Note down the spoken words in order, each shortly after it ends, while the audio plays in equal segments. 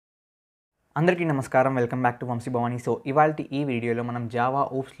అందరికీ నమస్కారం. Welcome back to Vamsi Bhavani. So ఇవాల్టి ఈ వీడియోలో మనం జావా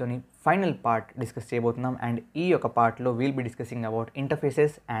ఓప్స్లోని ఫైనల్ పార్ట్ డిస్కస్ చేయబోతున్నాం. అండ్ ఈ యొక్క పార్ట్లో we'll be discussing about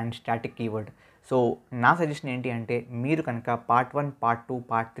interfaces and static keyword. So నా సజెషన్ ఏంటి అంటే, మీరు కనుక పార్ట్ 1, పార్ట్ 2,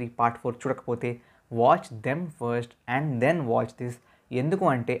 పార్ట్ 3, పార్ట్ 4 చూడకపోతే watch them first and then watch this.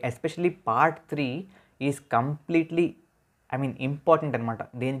 ఎందుకు అంటే especially part 3 is completely important అనమాట.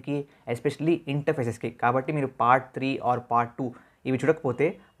 దేనికి? ఎస్పెషల్లీ ఇంటర్ఫేసెస్కి. కాబట్టి మీరు పార్ట్ 3 ఆర్ పార్ట్ 2 ఇవి చూడకపోతే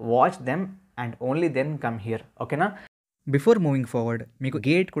watch them and only then come here. ఓకేనా? బిఫోర్ మూవింగ్ ఫార్వర్డ్, మీకు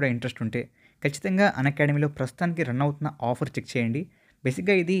గేట్ కూడా ఇంట్రెస్ట్ ఉంటే ఖచ్చితంగా అన్అకాడమీలో ప్రస్తుతానికి రన్ అవుతున్న ఆఫర్ చెక్ చేయండి.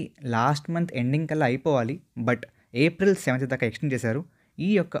 బేసిక్గా ఇది లాస్ట్ మంత్ ఎండింగ్ కల్లా అయిపోవాలి, బట్ ఏప్రిల్ 7th దాకా ఎక్స్టెండ్ చేశారు. ఈ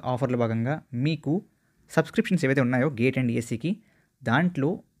యొక్క ఆఫర్లో భాగంగా మీకు సబ్స్క్రిప్షన్స్ ఏవైతే ఉన్నాయో గేట్ అండ్ ఏసీకి, దాంట్లో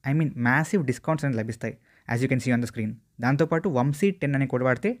మ్యాసివ్ డిస్కౌంట్స్ అనేవి లభిస్తాయి. As you can see on the screen. దాంతోపాటు వంశీ 10 అనే కోడ్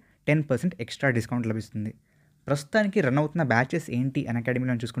వాడితే 10% ఎక్స్ట్రా డిస్కౌంట్ లభిస్తుంది. ప్రస్తుతానికి రన్ అవుతున్న బ్యాచెస్ ఏంటి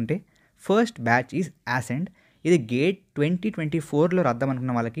అన్అకాడమీలో చూసుకుంటే, ఫస్ట్ బ్యాచ్ ఈజ్ అసెండ్. ఇది గేట్ 2024లో రాద్దాం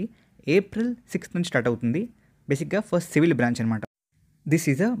అనుకున్న వాళ్ళకి ఏప్రిల్ 6th నుంచి స్టార్ట్ అవుతుంది. బేసిక్గా ఫస్ట్ సివిల్ బ్రాంచ్ అనమాట. This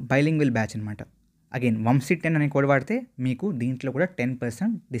is a bilingual batch అనమాట. అగైన్ వంశీ 10 అనే కోడ్ వాడితే మీకు దీంట్లో కూడా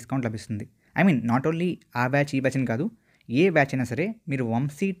 10% డిస్కౌంట్ లభిస్తుంది. నాట్ ఓన్లీ ఆ బ్యాచ్ ఈ బ్యాచ్ అని కాదు, ఏ బ్యాచ్ అయినా సరే మీరు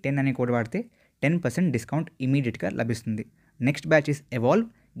వంశీ 10 అనే కోడ్ వాడితే 10% డిస్కౌంట్ ఇమీడియట్గా లభిస్తుంది. Next batch is evolve.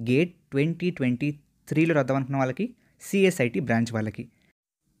 Gate 2023లో రాద్దాం అనుకున్న వాళ్ళకి, సిఎస్ఐటి బ్రాంచ్ వాళ్ళకి.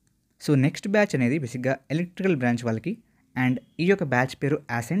 సో నెక్స్ట్ బ్యాచ్ అనేది బేసిక్గా ఎలక్ట్రికల్ బ్రాంచ్ వాళ్ళకి. అండ్ ఈ యొక్క బ్యాచ్ పేరు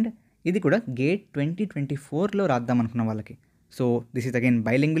అసెండ్. ఇది కూడా గేట్ 2024లో రాద్దాం అనుకున్న వాళ్ళకి. So this is again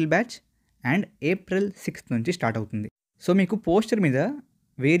bilingual batch and April 6th నుంచి స్టార్ట్ అవుతుంది. సో మీకు పోస్టర్ మీద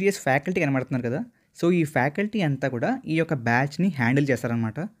వేరియస్ ఫ్యాకల్టీ కనబడుతున్నారు కదా. సో ఈ ఫ్యాకల్టీ అంతా కూడా ఈ యొక్క బ్యాచ్ని హ్యాండిల్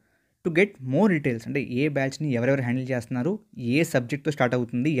చేస్తారనమాట. టు గెట్ మోర్ డీటెయిల్స్, అంటే ఏ బ్యాచ్ని ఎవరెవరు హ్యాండిల్ చేస్తున్నారు, ఏ సబ్జెక్ట్తో స్టార్ట్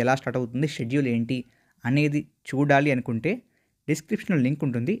అవుతుంది, ఎలా స్టార్ట్ అవుతుంది, షెడ్యూల్ ఏంటి అనేది చూడాలి అనుకుంటే డిస్క్రిప్షన్లో లింక్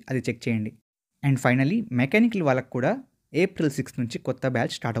ఉంటుంది, అది చెక్ చేయండి. అండ్ ఫైనలీ మెకానికల్ వాళ్ళకు కూడా ఏప్రిల్ 6th నుంచి కొత్త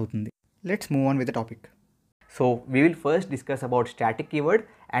బ్యాచ్ స్టార్ట్ అవుతుంది. Let's move on with the topic. So we will first discuss about static keyword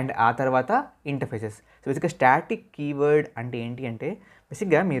and ఆ తర్వాత ఇంటర్ఫేసెస్. సో బేసిక్గా స్టాటిక్ కీవర్డ్ అంటే ఏంటి అంటే,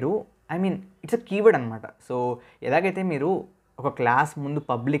 బేసిక్గా మీరు ఇట్స్ అ కీవర్డ్ అనమాట. సో ఎలాగైతే మీరు ఒక క్లాస్ ముందు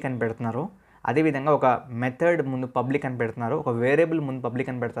పబ్లిక్ అని పెడుతున్నారో, అదేవిధంగా ఒక మెథడ్ ముందు పబ్లిక్ అని పెడుతున్నారో, ఒక వేరియబుల్ ముందు పబ్లిక్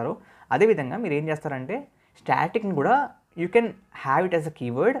అని పెడతారో, అదేవిధంగా మీరు ఏం చేస్తారంటే స్టాటిక్ని కూడా you can have it as a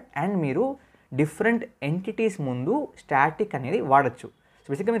keyword and మీరు డిఫరెంట్ ఎంటిటీస్ ముందు స్టాటిక్ అనేది వాడచ్చు. సో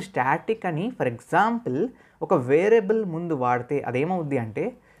బేసిక్గా మీరు స్టాటిక్ అని ఫర్ ఎగ్జాంపుల్ ఒక వేరియబుల్ ముందు వాడితే అదేమవుద్ది అంటే,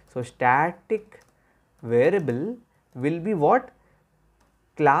 so static variable will be what?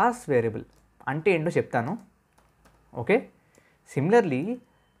 Class variable. అంటే ఏంటో చెప్తాను. ఓకే, సిమిలర్లీ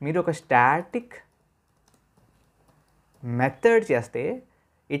మీరు ఒక స్టాటిక్ మెథడ్ చేస్తే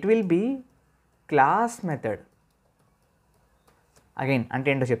it will be class method. Again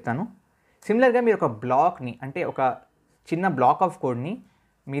అంటే ఏంటో చెప్తాను. సిమిలర్గా మీరు ఒక బ్లాక్ని, అంటే ఒక చిన్న బ్లాక్ ఆఫ్ కోడ్ని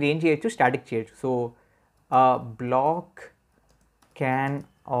మీరు ఏం చేయొచ్చు? స్టాటిక్ చేయొచ్చు. So black can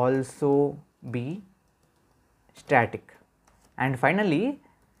also be static. And finally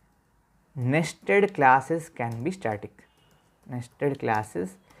nested classes can be static. Nested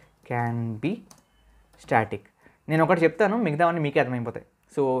classes can be static. నేను ఒకటి చెప్తాను, మిగతావన్నీ మీకే అర్థమైపోతాయి.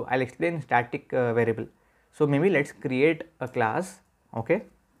 So I will explain static variable. So maybe let's create a class. Okay,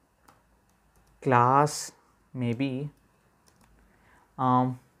 class maybe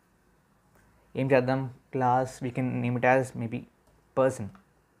ఏం చేద్దాం? Class we can name it as maybe person.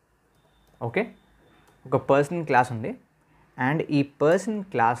 Okay, ఒక person class ఉంది and ఈ పర్సన్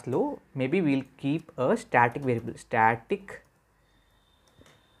క్లాస్లో maybe wheel keep a static variable. Static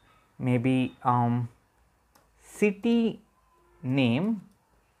maybe city name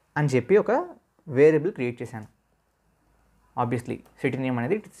అని చెప్పి ఒక variable create చేశాను. ఆబ్వియస్లీ సిటీ నేమ్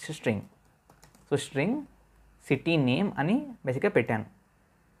అనేది it's string. So string city name అని బేసిక్గా పెట్టాను.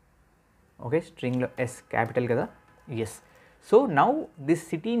 ఓకే, స్ట్రింగ్లో ఎస్ క్యాపిటల్ కదా, yes. So now this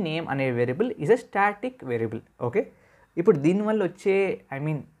city name అనే variable is a static variable. Okay, ఇప్పుడు దీనివల్ల వచ్చే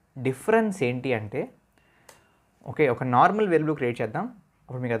డిఫరెన్స్ ఏంటి అంటే, ఓకే ఒక నార్మల్ వేరియబుల్ క్రియేట్ చేద్దాం,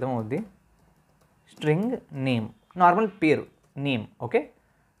 అప్పుడు మీకు అర్థమవుద్ది. స్ట్రింగ్ నేమ్, నార్మల్ పేరు నేమ్. ఓకే,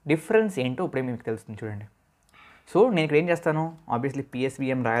 డిఫరెన్స్ ఏంటో ఇప్పుడే మీకు తెలుస్తుంది చూడండి. సో నేను ఇక్కడ ఏం చేస్తాను? ఆబ్వియస్లీ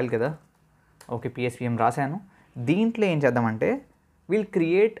పిఎస్విఎం రాయాలి కదా. ఓకే, పిఎస్విఎం రాశాను. దీంట్లో ఏం చేద్దామంటే will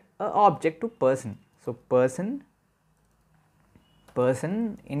create a object to person. So person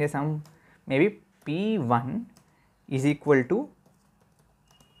ఏం చేసాం? Maybe p1 is equal to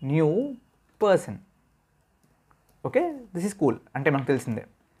new person. Okay, this is cool, అంటే మనకు తెలిసిందే.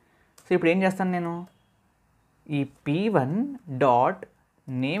 సో ఇప్పుడు ఏం చేస్తాను నేను? ఈ p1 డాట్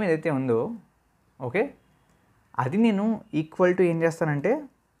నేమ్ ఏదైతే ఉందో, ఓకే, అది నేను ఈక్వల్ టు ఏం చేస్తానంటే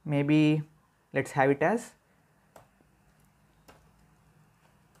maybe let's have it as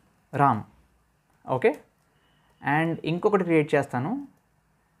Ram. Okay, and ఇంకొకటి క్రియేట్ చేస్తాను.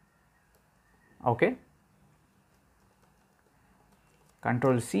 ఓకే,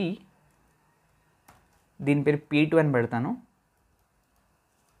 కంట్రోల్ సి, దీని పేరు P2 అని పెడతాను.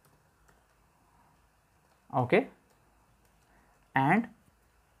 Okay, and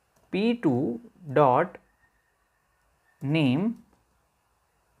P2 dot name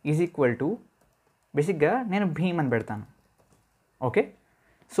is equal to, బేసిక్గా నేను భీమ్ అని పెడతాను. Okay,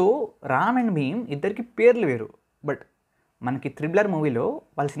 so Ram and Bhim ఇద్దరికి పేర్లు వేరు, బట్ మనకి త్రిబులర్ మూవీలో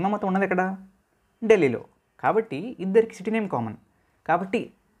వాళ్ళ సినిమా మొత్తం ఉన్నది ఎక్కడ, ఢిల్లీలో. కాబట్టి ఇద్దరికి సిటీ నేమ్ కామన్. కాబట్టి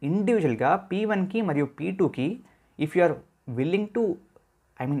ఇండివిజువల్గా P1కి మరియు P2కి if you are willing to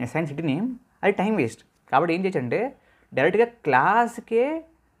assign city name, అది టైం వేస్ట్. కాబట్టి ఏం చేయొచ్చు అంటే డైరెక్ట్గా క్లాస్కే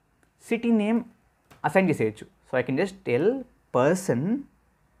సిటీ నేమ్ అసైన్ చేసేయచ్చు. So I can just tell person,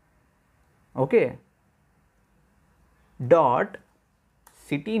 okay, dot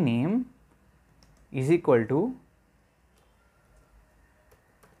city name is equal to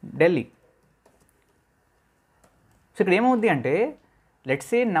Delhi. So ఇక్కడ ఏమవుద్ది అంటే,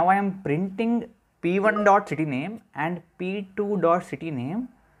 let's say now I'm printing P1 dot city name and P2 dot city name,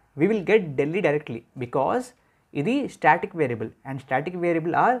 we will get Delhi directly because ఇది static variable and static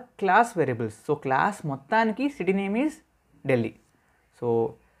variable are class variables. So class మొత్తానికి city name is Delhi. So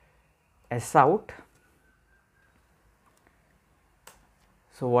yes out.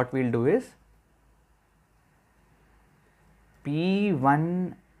 So what we'll do is P1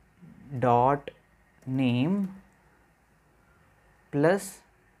 dot name plus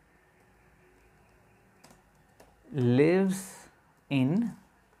lives in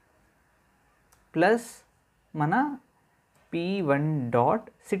plus మన P1 dot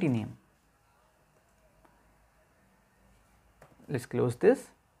city name. Let's close this.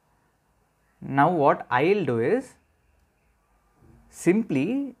 Now what I will do is simply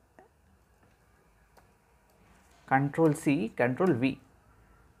control C, control V,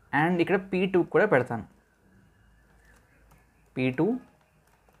 and ఇక్కడ P2 కూడా పెడతాను. P2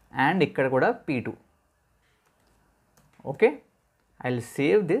 and ఇక్కడ కూడా P2. Okay, I will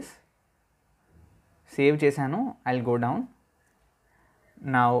save this. Save చేశాను. I will go down.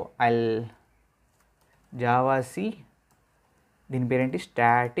 Now I will Java C, దీని పేరేంటి,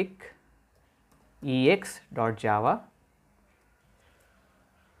 static EX dot Java.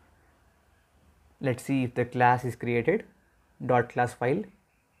 Let's see if the class is created. Dot class file.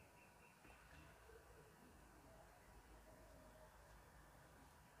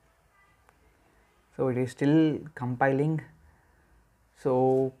 So it is still compiling. So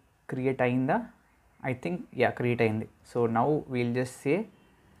create అయిందా? I think yeah, create అయింది. So now wheel just say,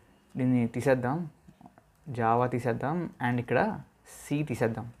 దీన్ని తీసేద్దాం, Java తీసేద్దాం and ఇక్కడ C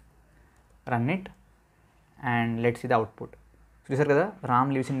తీసేద్దాం. Run it and let's see the output. చూసారు కదా,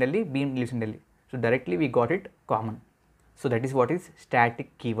 Ram lives in Delhi, Bhim lives in Delhi. So directly we got it common. So that is what is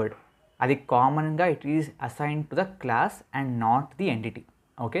static keyword. అది కామన్గా it is assigned to the class and not the entity.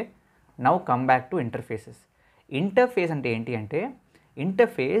 Okay, now come back to interfaces. Interface అంటే ఏంటి అంటే,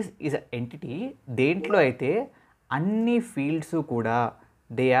 interface is a entity. దేంట్లో అయితే అన్ని fields కూడా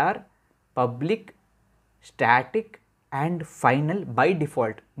they are public, static and final by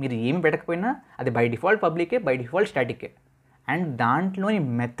default. మీరు ఏమి పెట్టకపోయినా అది by default పబ్లికే, by default స్టాటికే. And దాంట్లోని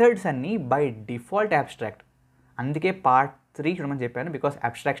మెథడ్స్ అన్నీ బై డిఫాల్ట్ అబ్స్ట్రాక్ట్. అందుకే పార్ట్ 3 చూడమని చెప్పాను, because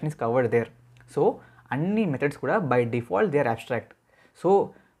abstraction is covered there. So అన్ని మెథడ్స్ కూడా by default they are abstract. So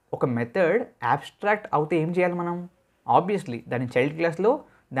ఒక మెథడ్ అబ్స్ట్రాక్ట్ అవుతే ఏం చేయాలి మనం? ఆబ్వియస్లీ దాని చైల్డ్ క్లాస్లో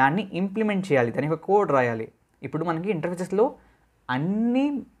దాన్ని ఇంప్లిమెంట్ చేయాలి, దాని యొక్క కోడ్ రాయాలి. ఇప్పుడు మనకి ఇంటర్ఫేసెస్లో అన్ని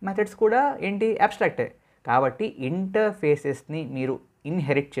మెథడ్స్ కూడా ఏంటి, అబ్స్ట్రాక్టే. కాబట్టి ఇంటర్ఫేసెస్ని మీరు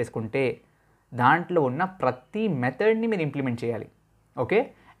ఇన్హెరిట్ చేసుకుంటే దాంట్లో ఉన్న ప్రతి మెథడ్ని మీరు ఇంప్లిమెంట్ చేయాలి. ఓకే,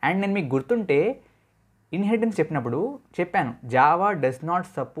 అండ్ నేను మీకు గుర్తుంటే ఇన్హెరిటెన్స్ చెప్పినప్పుడు చెప్పాను, Java does not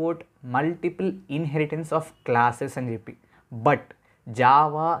support multiple inheritance of classes అని చెప్పి. But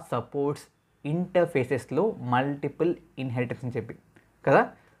Java supports ఇంటర్ఫేసెస్లో multiple inheritance అని చెప్పి కదా.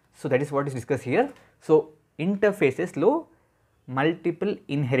 So that is what is discuss here. So ఇంటర్ఫేసెస్లో multiple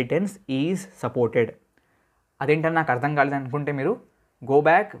inheritance is supported. అదేంటని నాకు అర్థం కాలేదు అనుకుంటే మీరు go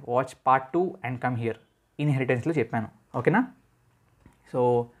back, watch part 2 and come here. ఇన్హెరిటెన్స్లో చెప్పాను, ఓకేనా. So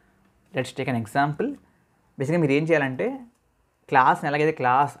let's take an example. బేసిక్గా మీరు ఏం చేయాలంటే, క్లాస్ని ఎలాగైతే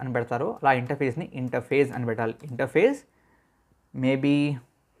క్లాస్ అని పెడతారో అలా ఇంటర్ఫేస్ని ఇంటర్ఫేస్ అని పెట్టాలి. ఇంటర్ఫేస్ మేబీ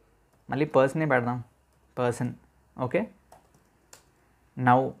మళ్ళీ పర్సనే పెడదాం, person. Okay,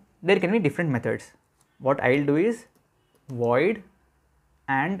 now there can be different methods. What I will do is void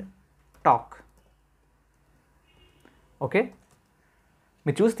and talk. Okay,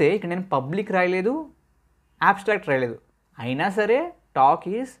 మీరు చూస్తే ఇక్కడ నేను పబ్లిక్ రాయలేదు, abstract రాయలేదు, అయినా సరే talk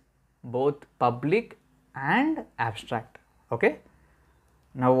is both public and abstract. Okay,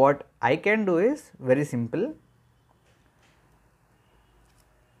 now what I can do is very simple.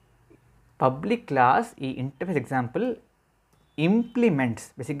 Public class ఈ interface example implements,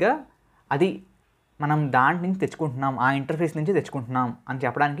 బేసిక్గా అది మనం దాంట్ నుంచి తెచ్చుకుంటున్నాం, ఆ ఇంటర్ఫేస్ నుంచి తెచ్చుకుంటున్నాం అని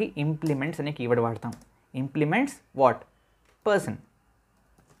చెప్పడానికి ఇంప్లిమెంట్స్ అనే కీవర్డ్ వాడతాం. Implements what? పర్సన్.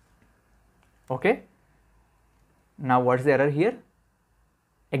 ఓకే, నా what's the error here?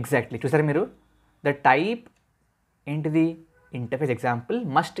 Exactly, చూసారా మీరు, ద టైప్ ఏంటిది? Interface example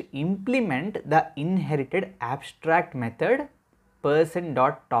must implement the inherited abstract method person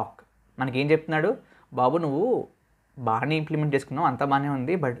dot talk. మనకేం చెప్తున్నాడు? బాబు నువ్వు బాగానే ఇంప్లిమెంట్ చేసుకున్నావు, అంతా బాగానే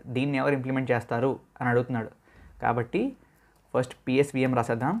ఉంది, బట్ దీన్ని ఎవరు ఇంప్లిమెంట్ చేస్తారు అని అడుగుతున్నాడు. కాబట్టి ఫస్ట్ పిఎస్విఎం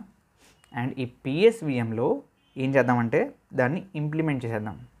రాసేద్దాం, అండ్ ఈ పిఎస్విఎంలో ఏం చేద్దామంటే దాన్ని ఇంప్లిమెంట్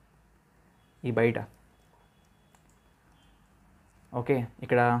చేసేద్దాం ఈ బయట. ఓకే,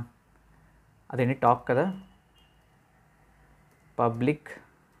 ఇక్కడ అదేంటి టాక్ కదా, పబ్లిక్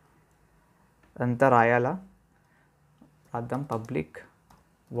అంతా రాయాలా? రాద్దాం public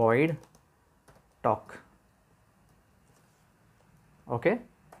void talk. Okay,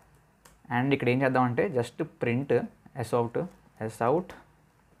 and ఇక్కడ ఏం చేద్దామంటే just print ఎస్అవుట్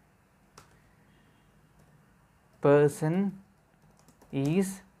person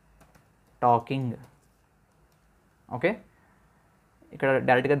is talking. Okay, ఇక్కడ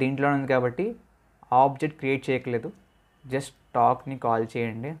డైరెక్ట్గా దీంట్లో ఉంది కాబట్టి ఆబ్జెక్ట్ క్రియేట్ చేయట్లేదు, జస్ట్ టాక్ని కాల్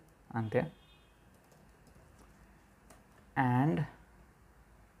చేయండి అంతే. And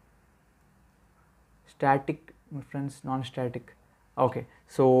static reference, non static. Okay,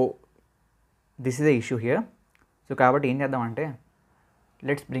 so this is the issue here. So కాబట్టి ఏం చేద్దామంటే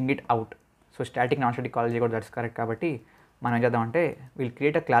let's bring it out. So static non static call చేయకూడదు, దట్స్ కరెక్ట్. కాబట్టి మనం ఏం చేద్దామంటే will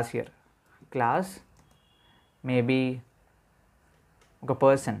create a class here. Class maybe ఒక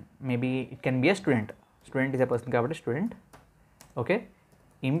person, maybe it can be a student. Student is a person కాబట్టి student. Okay,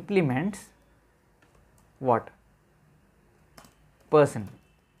 implements what? Person.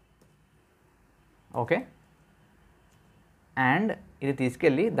 Okay, and ఇది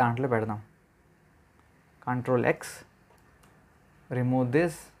తీసుకెళ్ళి దాంట్లో పెడదాం. కంట్రోల్ ఎక్స్, రిమూవ్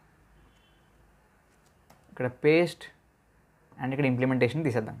దిస్, ఇక్కడ పేస్ట్, అండ్ ఇక్కడ implementation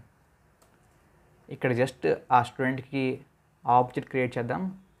తీసేద్దాం. ఇక్కడ జస్ట్ ఆ స్టూడెంట్కి ఆబ్జెక్ట్ క్రియేట్ చేద్దాం.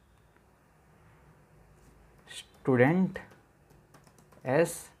 Student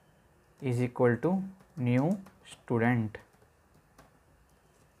yes is equal to new student,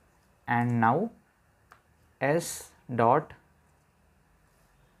 and now S dot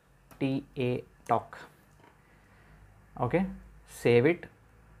TA talk. Okay, save it.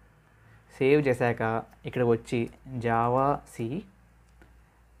 Save చేశాక ఇక్కడ వచ్చి Java C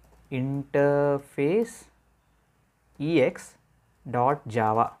interface EX dot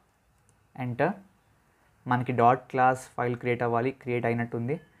Java enter. మనకి డాట్ క్లాస్ ఫైల్ క్రియేట్ అవ్వాలి, create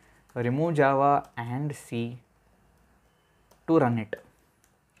అయినట్టుంది. Remove Java and C to run it.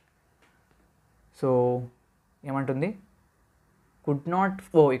 So ఏమంటుంది? Could not,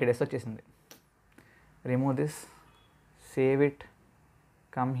 ఇక్కడ yes వచ్చేసింది. Remove this, save it,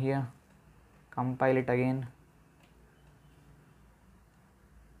 come here, compile it again.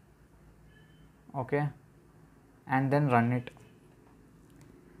 Okay, and then run it.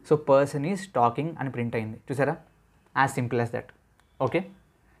 So person is talking అని print అయింది, చూసారా? As simple as that. Okay,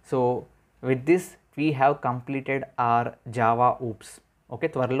 so with this we have completed hour Java oops. Okay,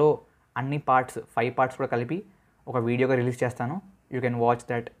 త్వరలో అన్ని parts 5 parts కూడా కలిపి ఒక వీడియోగా release చేస్తాను. You can watch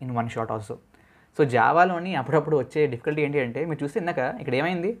that in one shot also. So జావాలోని అప్పుడప్పుడు వచ్చే డిఫికల్టీ ఏంటి అంటే, మీరు చూస్తే ఇందాక ఇక్కడ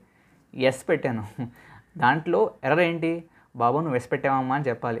ఏమైంది? ఎస్ పెట్టాను, దాంట్లో ఎర్రర్ ఏంటి? బాబు నువ్వు ఎస్ పెట్టావమ్మా అని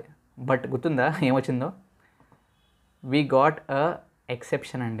చెప్పాలి, బట్ గుర్తుందా ఏమొచ్చిందో? వీ గాట్ అ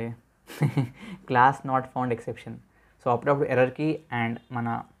ఎక్సెప్షన్ అండి, class not found exception. So అప్పుడప్పుడు ఎర్రర్కి అండ్ మన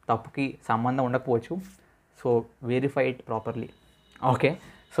తప్పుకి సంబంధం ఉండకపోవచ్చు. So verify it properly. Okay,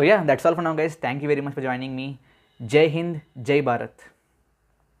 so yeah, that's all for now guys. Thank you very much for joining మీ. జై హింద్, జై భారత్.